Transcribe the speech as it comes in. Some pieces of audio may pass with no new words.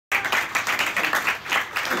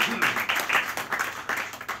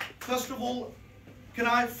First of all, can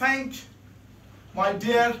I thank my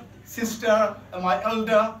dear sister and my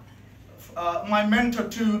elder, my mentor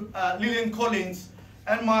to Lillian Collins,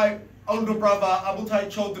 and my older brother Abu Tayyib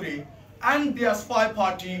Chaudhry, and the Aspire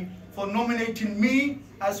Party for nominating me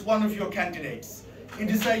as one of your candidates. It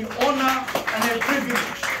is an honor and a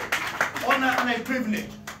privilege. Honor and a privilege.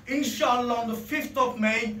 Inshallah, on the 5th of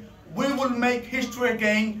May, we will make history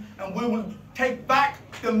again, and we will take back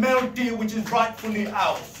the male deal which is rightfully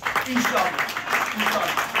ours. Inshallah.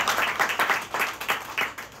 Inshallah.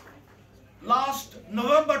 Last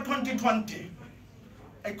November 2020,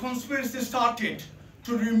 a conspiracy started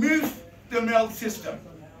to remove the male system.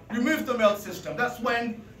 Remove the male system. That's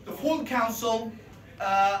when the full council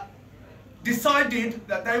decided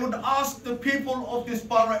that they would ask the people of this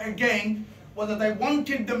borough again whether they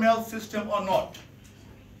wanted the male system or not.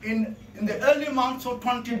 In the early months of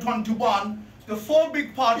 2021, the 4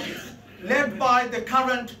 big parties, led by the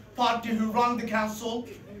current party who run the council,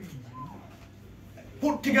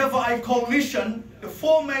 put together a coalition. The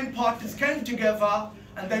 4 main parties came together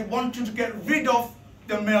and they wanted to get rid of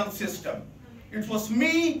the male system. It was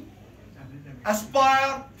me,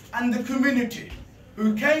 Aspire, and the community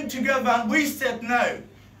who came together, and we said no.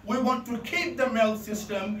 We want to keep the male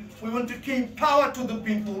system. We want to keep power to the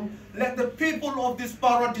people. Let the people of this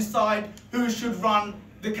borough decide who should run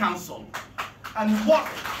the council. And what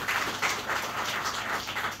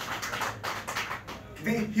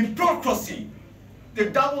the hypocrisy, the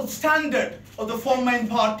double standard of the 4 main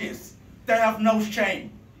parties, they have no shame.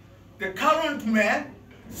 The current mayor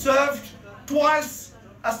served twice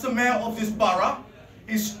as the mayor of this borough.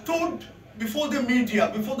 He stood before the media,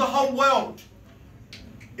 before the whole world,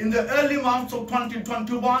 in the early months of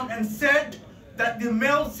 2021 and said that the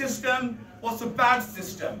male system was a bad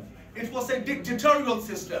system. It was a dictatorial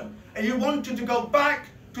system, and he wanted to go back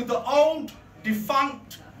to the old,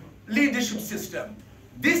 defunct leadership system.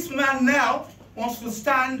 This man now wants to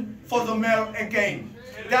stand for the male again.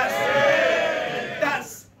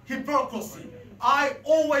 That's hypocrisy. I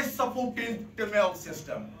always supported the male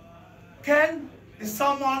system. Ken is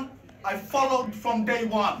someone I followed from day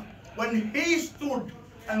one. When he stood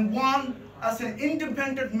and won as an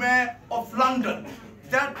independent mayor of London,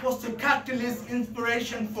 that was the catalyst,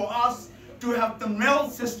 inspiration for us to have the male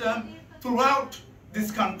system throughout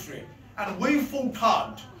this country. And we fought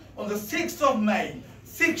hard. On the 6th of May,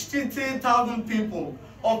 63,000 people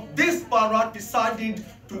of this borough decided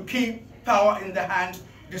to keep power in their hands,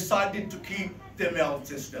 decided to keep the male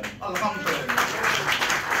system. Alhamdulillah.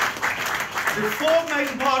 The 4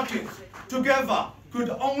 main parties together could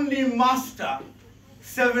only muster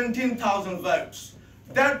 17,000 votes.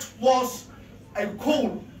 That was a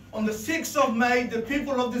call. On the 6th of May, the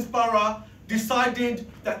people of this borough decided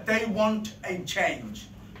that they want a change.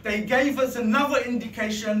 They gave us another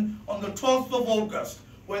indication on the 12th of August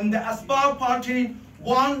when the Aspire Party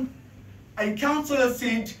won a councillor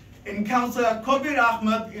seat in Councillor Kabir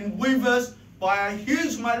Ahmed in Weavers by a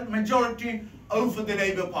huge majority over the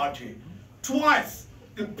Labour Party. Twice,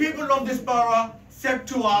 the people of this borough said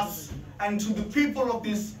to us and to the people of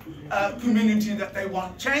this community that they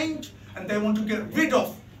want change and they want to get rid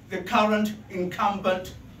of the current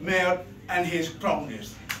incumbent mayor and his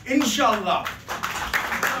cronies. Inshallah,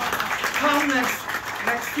 come next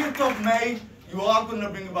 5th of May, you are going to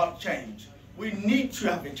bring about change. We need to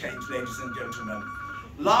have a change, ladies and gentlemen.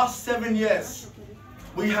 Last 7 years,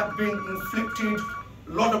 we have been inflicted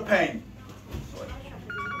a lot of pain.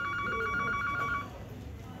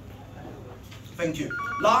 Thank you.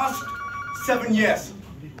 Last 7 years,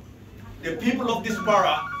 the people of this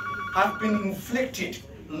borough have been inflicted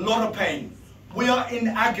a lot of pain. We are in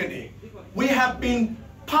agony. We have been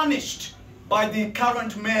punished by the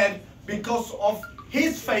current mayor because of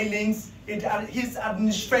his failings, his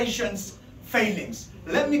administration's failings.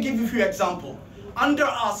 Let me give you a few examples. Under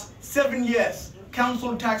us, 7 years,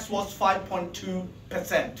 council tax was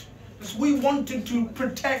 5.2%. So we wanted to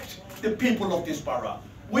protect the people of this borough.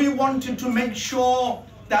 We wanted to make sure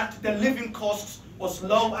that the living costs was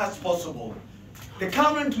low as possible. The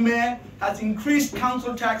current mayor has increased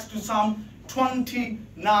council tax to some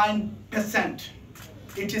 29%.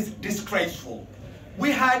 It is disgraceful.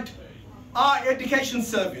 We had our education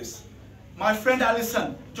service. My friend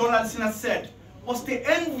Allison, John Allison has said, was the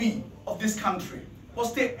envy of this country,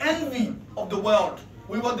 was the envy of the world.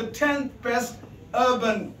 We were the 10th best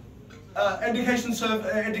urban education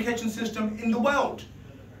system in the world.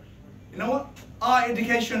 You know what? Our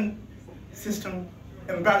education system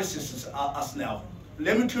embarrasses us now.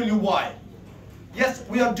 Let me tell you why. Yes,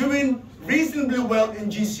 we are doing reasonably well in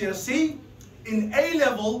GCSE. In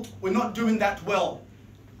A-level, we're not doing that well.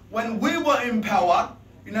 When we were in power,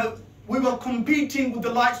 You know, we were competing with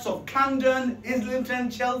the likes of Camden,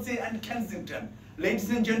 Islington, Chelsea and Kensington. Ladies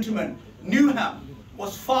and gentlemen, Newham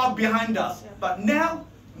was far behind us, but now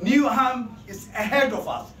Newham is ahead of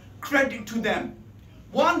us. Credit to them.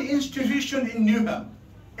 One institution in Newham,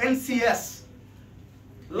 NCS,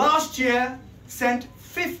 last year sent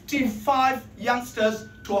 55 youngsters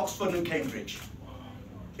to Oxford and Cambridge.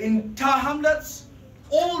 In Tower Hamlets,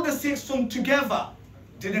 all the six from together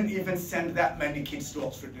didn't even send that many kids to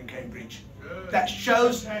Oxford and Cambridge. That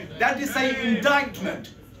shows, that is an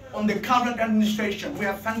indictment on the current administration. We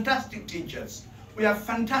have fantastic teachers. We have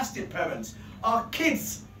fantastic parents. Our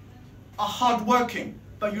kids are hardworking,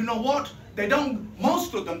 but you know what? They don't,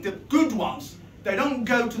 most of them, the good ones, they don't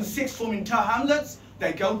go to the sixth form in Tower Hamlets,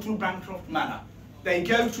 they go to Bancroft Manor. They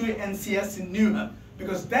go to NCS in Newham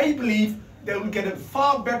because they believe they will get a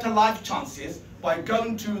far better life chances by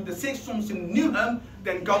going to the sixth forms in Newham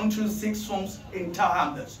than going to the sixth forms in Tower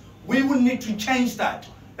Hamlets. We will need to change that.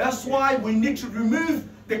 That's why we need to remove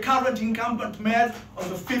the current incumbent mayor on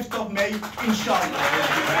the 5th of May, inshallah.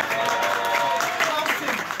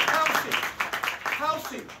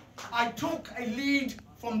 Housing. I took a lead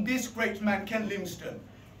from this great man, Ken Livingstone.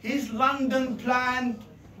 His plan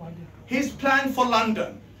for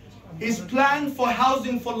London, his plan for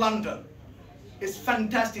housing for London is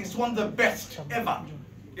fantastic. It's one of the best ever.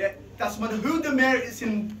 Yeah, that's matter who the mayor is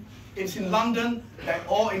in London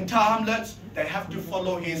or in Tower Hamlets, they have to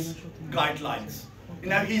follow his guidelines. You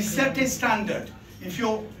know, he set a standard. If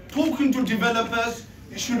you're talking to developers,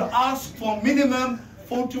 you should ask for minimum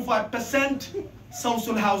 4 to 5%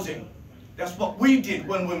 social housing. That's what we did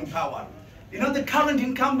when we were in power. You know, the current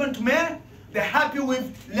incumbent mayor, they're happy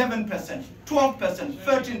with 11%, 12%,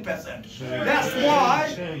 13%. That's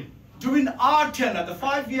why during our tenure, the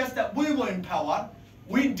 5 years that we were in power,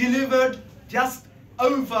 we delivered just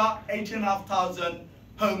over 8,500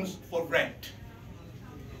 homes for rent.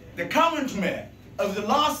 The current mayor, over the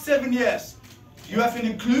last 7 years, do you have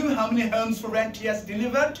any clue how many homes for rent he has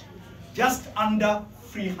delivered? Just under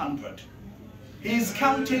 300. He's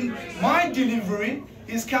counting my delivery,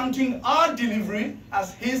 he's counting our delivery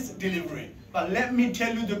as his delivery. But let me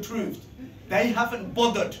tell you the truth, they haven't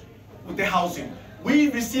bothered with the housing. We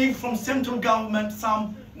received from central government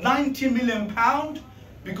some £90 million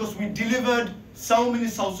because we delivered so many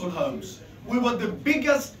social homes. We were the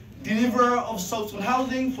biggest deliverer of social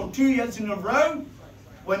housing for 2 years in a row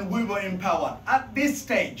when we were in power. At this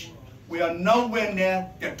stage, we are nowhere near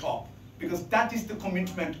the top because that is the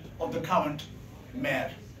commitment of the current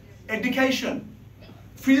mayor. Education,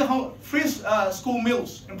 free school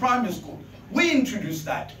meals in primary school. We introduced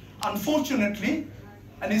that. Unfortunately,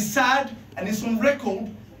 and it's sad and it's on record,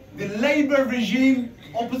 the Labour regime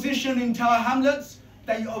opposition in Tower Hamlets,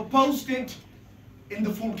 they opposed it in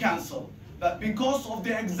the full council. But because of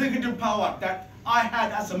the executive power that I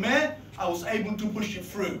had as a mayor, I was able to push it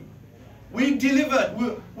through. We delivered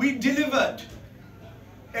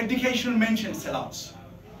education mention sellouts.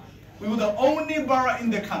 We were the only borough in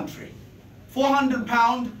the country,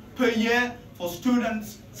 £400 per year for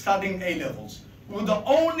students studying A-levels. We were the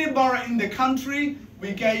only borough in the country,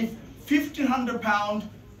 we gave £1,500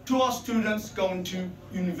 to our students going to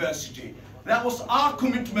university. That was our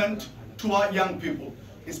commitment to our young people.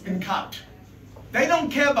 It's been cut. They don't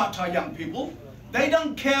care about our young people. They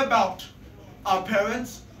don't care about our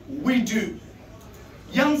parents. We do.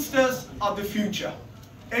 Youngsters are the future.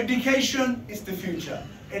 Education is the future.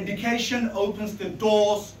 Education opens the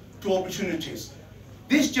doors to opportunities.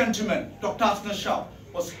 This gentleman, Dr. Asna Shah,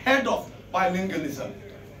 was head of bilingualism.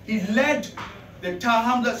 He led the Tower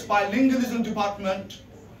Hamlets bilingualism department,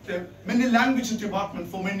 the many languages department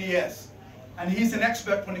for many years. And he's an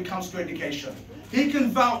expert when it comes to education. He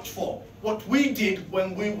can vouch for what we did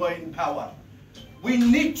when we were in power. We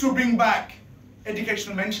need to bring back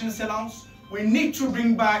educational mention allowance. We need to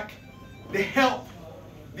bring back the help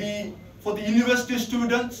for the university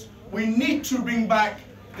students. We need to bring back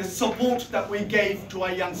the support that we gave to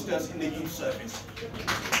our youngsters in the youth service.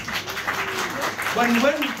 When we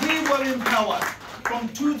were in power from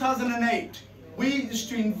 2008, we used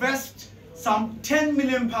to invest some £10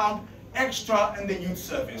 million extra in the youth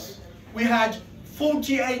service. We had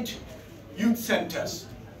 48 youth centres.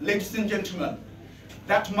 Ladies and gentlemen,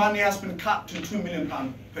 that money has been cut to £2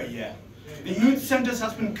 million per year. The youth centres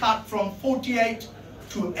has been cut from 48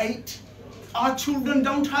 to 8. Our children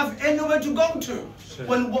don't have anywhere to go to. Sure.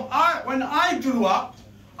 When I grew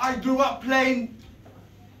up playing,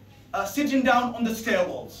 sitting down on the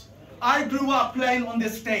stairwells. I grew up playing on the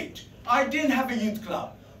stage. I didn't have a youth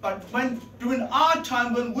club. But during our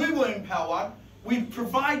time when we were in power, we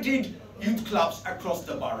provided youth clubs across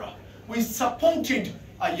the borough. We supported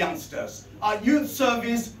our youngsters. Our youth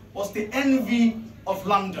service was the envy of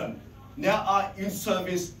London. Now our youth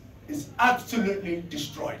service is absolutely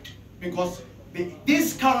destroyed because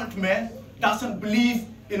this current mayor doesn't believe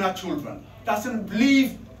in our children, doesn't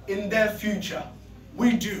believe in their future.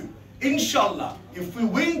 We do. Inshallah, if we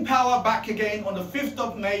win power back again on the 5th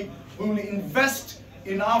of May, we will invest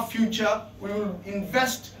in our future, we will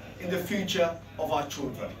invest in the future of our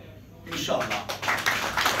children. Inshallah.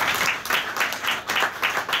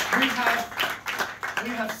 We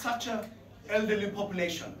have such an elderly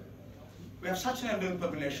population. We have such an elderly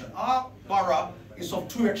population. Our borough is of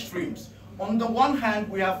two extremes. On the one hand,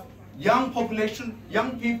 we have young population,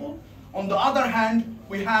 young people. On the other hand,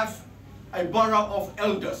 we have a borough of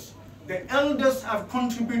elders. The elders have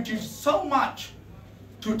contributed so much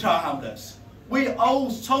to Tower Hamlets. We owe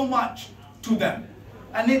so much to them.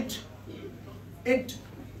 And it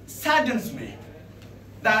saddens me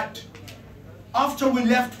that after we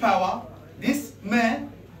left power, this mayor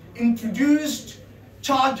introduced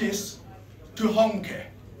charges to home care.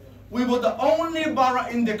 We were the only borough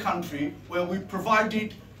in the country where we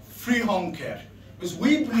provided free home care because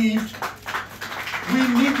we believed we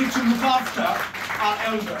needed to look after our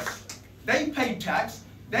elders. They paid tax,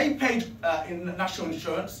 they paid in national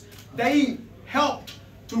insurance, they helped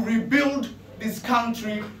to rebuild this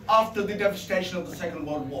country after the devastation of the Second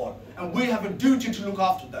World War, and we have a duty to look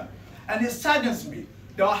after them. And it saddens me,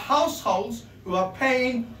 there are households who are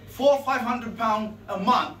paying £400 or £500 a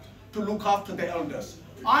month to look after their elders.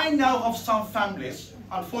 I know of some families,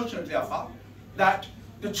 unfortunately I found, that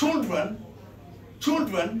the children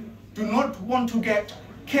do not want to get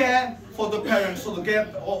care for the parents or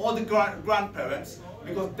the grandparents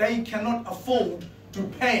because they cannot afford to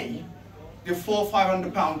pay the £400 or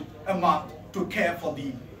 £500 a month to care for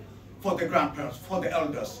the grandparents, for the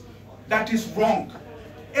elders. That is wrong.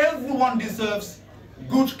 Everyone deserves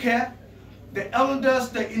good care. The elders,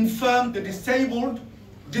 the infirm, the disabled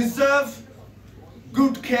deserve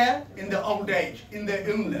good care in their old age, in their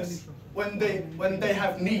illness, when they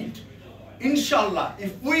have need. Inshallah,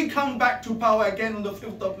 if we come back to power again on the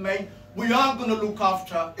 5th of May, we are going to look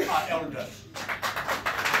after our elders.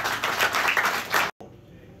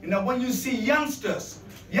 You know, when you see youngsters,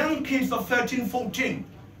 young kids of 13, 14,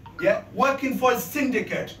 yeah, working for a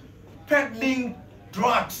syndicate, peddling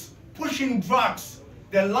drugs, pushing drugs,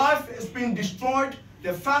 their life has been destroyed,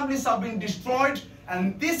 their families have been destroyed,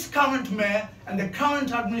 and this current mayor and the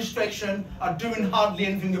current administration are doing hardly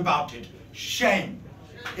anything about it. Shame.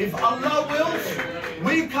 If Allah wills,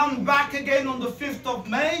 we come back again on the 5th of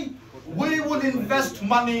May, we will invest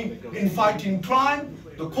money in fighting crime,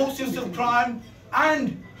 the causes of crime,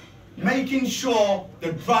 and making sure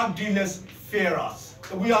the drug dealers fear us.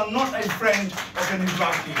 That we are not a friend of any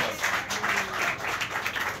drug dealers.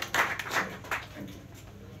 Thank you.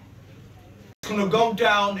 It's going to go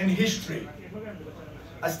down in history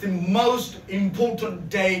as the most important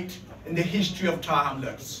date in the history of Tower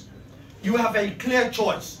Hamlets. You have a clear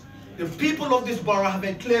choice. The people of this borough have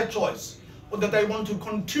a clear choice whether they want to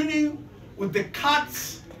continue with the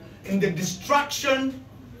cuts in the destruction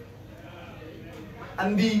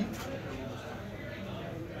and the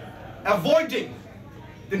avoiding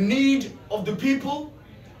the need of the people,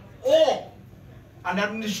 or an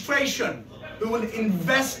administration who will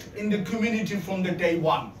invest in the community from the day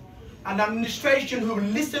one. An administration who will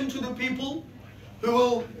listen to the people, who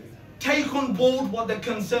will take on board what their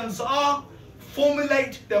concerns are,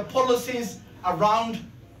 formulate their policies around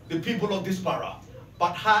the people of this borough,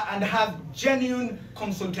 and have genuine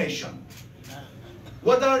consultation.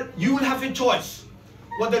 Whether you will have a choice,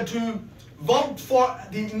 whether to vote for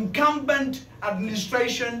the incumbent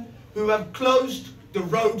administration who have closed the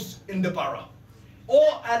roads in the borough,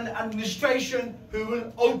 or an administration who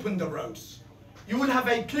will open the roads. You will have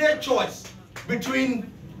a clear choice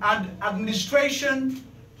between an administration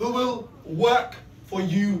who will work for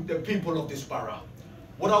you, the people of this borough.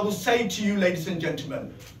 What I will say to you, ladies and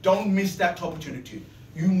gentlemen, don't miss that opportunity.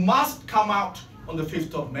 You must come out on the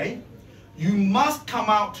 5th of May. You must come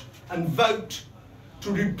out and vote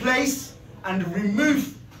to replace and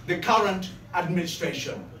remove the current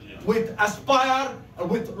administration with Aspire and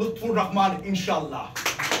with Lutfur Rahman, inshallah.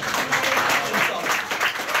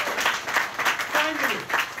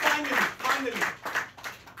 Finally,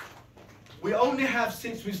 we only have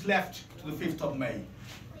 6 weeks left to the 5th of May.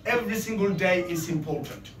 Every single day is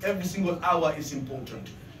important. Every single hour is important.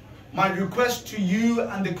 My request to you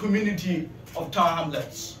and the community of Tower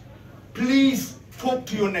Hamlets, please talk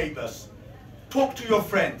to your neighbors, talk to your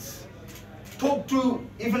friends, talk to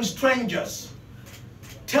even strangers.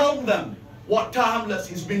 Tell them what Tower Hamlets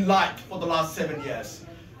has been like for the last 7 years.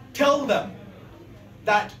 Tell them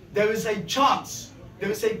that there is a chance, there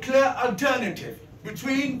is a clear alternative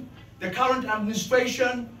between the current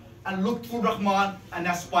administration and Lutfur Rahman and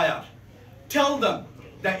Aspire. Tell them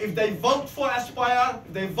that if they vote for Aspire,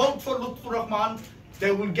 if they vote for Lutfur Rahman,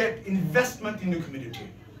 they will get investment in the community.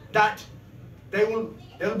 That there will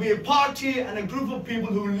be a party and a group of people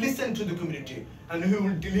who will listen to the community and who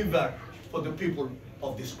will deliver for the people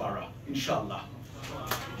of this borough, inshallah.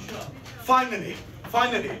 Finally,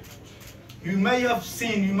 you may have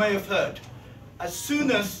seen, you may have heard, as soon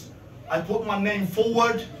as I put my name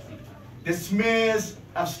forward, the smears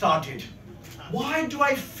have started. Why do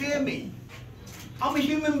I fear me? I'm a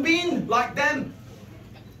human being like them.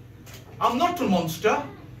 I'm not a monster,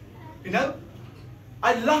 you know.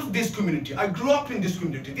 I love this community. I grew up in this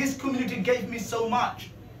community. This community gave me so much.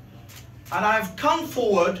 And I've come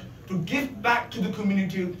forward to give back to the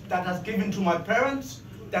community that has given to my parents,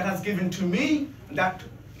 that has given to me, that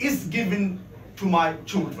is given to my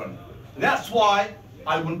children. That's why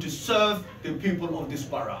I want to serve the people of this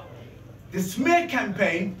borough. The smear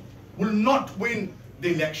campaign will not win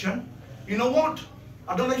the election. You know what?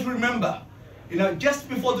 I don't know if you remember, you know, just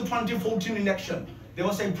before the 2014 election, there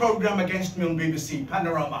was a program against me on BBC,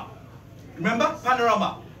 Panorama. Remember?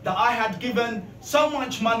 Panorama. That I had given so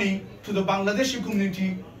much money to the Bangladeshi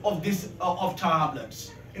community of Thai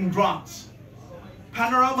hamlets in grants.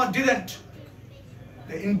 Panorama didn't.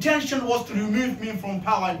 The intention was to remove me from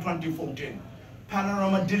power in 2014.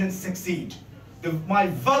 Panorama didn't succeed. My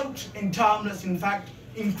vote in Thai hamlets, in fact,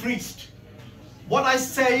 increased. What I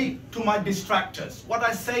say to my distractors, what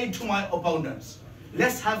I say to my opponents,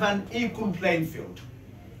 let's have an equal playing field.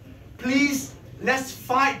 Please, let's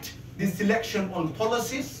fight this election on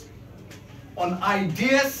policies, on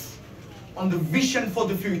ideas, on the vision for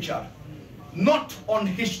the future, not on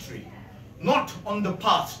history, not on the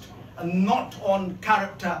past, and not on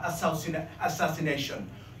character assassination.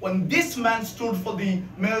 When this man stood for the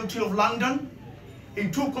mayoralty of London, he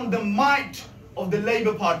took on the might of the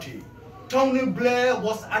Labour Party. Tony Blair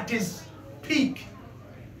was at his peak.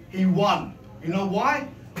 He won. You know why?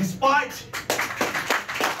 Despite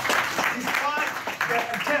their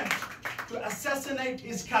attempt to assassinate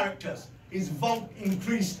his characters, his vote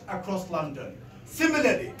increased across London.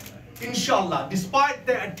 Similarly, inshallah, despite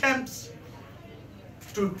their attempts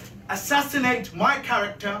to assassinate my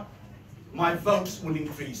character, my votes will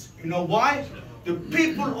increase. You know why? The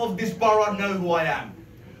people of this borough know who I am.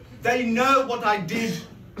 They know what I did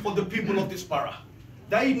for the people of this borough.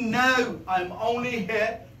 They know I'm only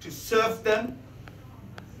here to serve them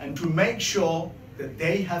and to make sure that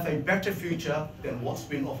they have a better future than what's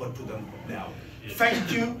been offered to them now.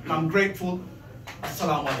 Thank you. I'm grateful.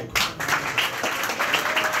 Assalamu alaikum.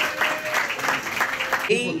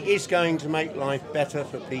 He is going to make life better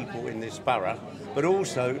for people in this borough, but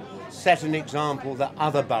also set an example that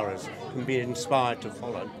other boroughs can be inspired to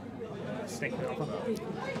follow.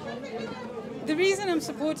 The reason I'm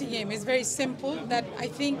supporting him is very simple, that I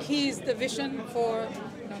think he's the vision for...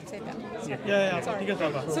 Don't say that. Sorry.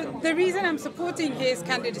 So the reason I'm supporting his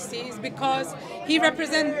candidacy is because he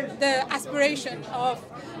represents the aspiration of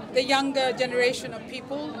the younger generation of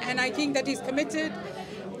people, and I think that he's committed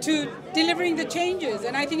to delivering the changes,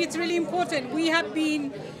 and I think it's really important. We have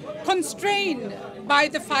been constrained by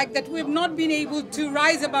the fact that we have not been able to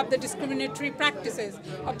rise above the discriminatory practices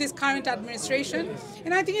of this current administration.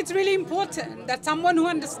 And I think it's really important that someone who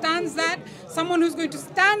understands that, someone who's going to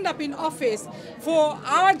stand up in office for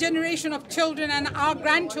our generation of children and our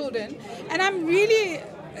grandchildren. And I'm really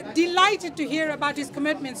delighted to hear about his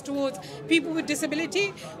commitments towards people with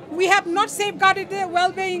disability. We have not safeguarded the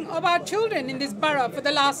well-being of our children in this borough for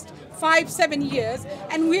the last 5-7 years,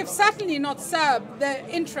 and we have certainly not served the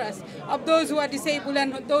interests of those who are disabled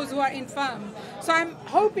and those who are infirm. So I'm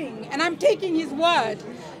hoping, and I'm taking his word,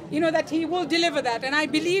 you know, that he will deliver that, and I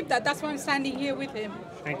believe that. That's why I'm standing here with him.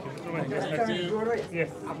 Thank you. Yes.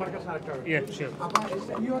 Yeah, sure.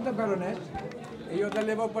 You are the baronet, you are the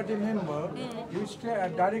Labour Party member, you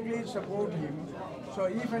directly support him. So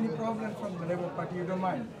if any problem from the Labour Party, you don't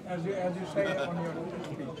mind, as you say on your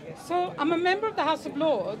speech. So I'm a member of the House of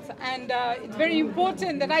Lords, and it's very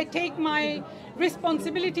important that I take my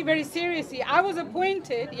responsibility very seriously. I was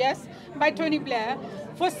appointed, yes, by Tony Blair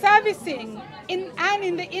for servicing in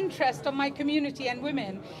the interest of my community and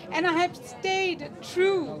women. And I have stayed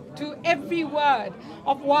true to every word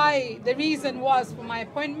of why the reason was for my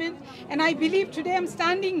appointment. And I believe today I'm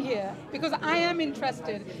standing here because I am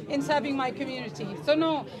interested in serving my community. So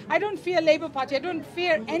no, I don't fear Labour Party. I don't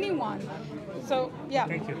fear anyone. So yeah.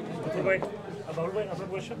 Thank you. Other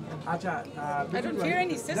question? I don't fear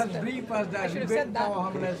any system. Just brief us that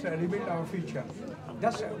rebuild our future.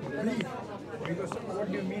 Just brief. Because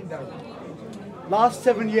what do you mean that? Last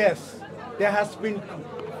 7 years, there has been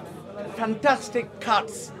fantastic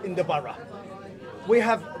cuts in the borough. We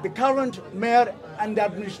have the current mayor and the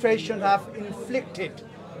administration have inflicted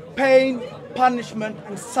pain, punishment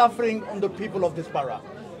and suffering on the people of this borough.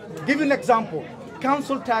 Give you an example.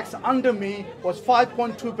 Council tax under me was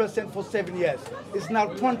 5.2% for 7 years. It's now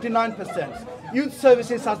 29%. Youth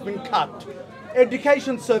services has been cut.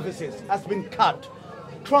 Education services has been cut.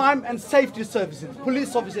 Crime and safety services,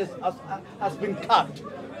 police officers has been cut.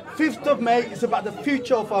 5th of May is about the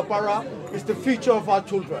future of our borough, it's the future of our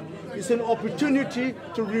children. It's an opportunity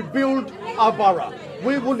to rebuild our borough.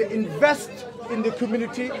 We will invest in the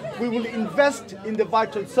community, we will invest in the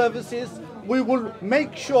vital services, we will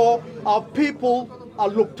make sure our people are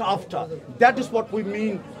looked after. That is what we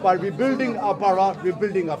mean by rebuilding our borough,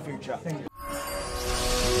 rebuilding our future.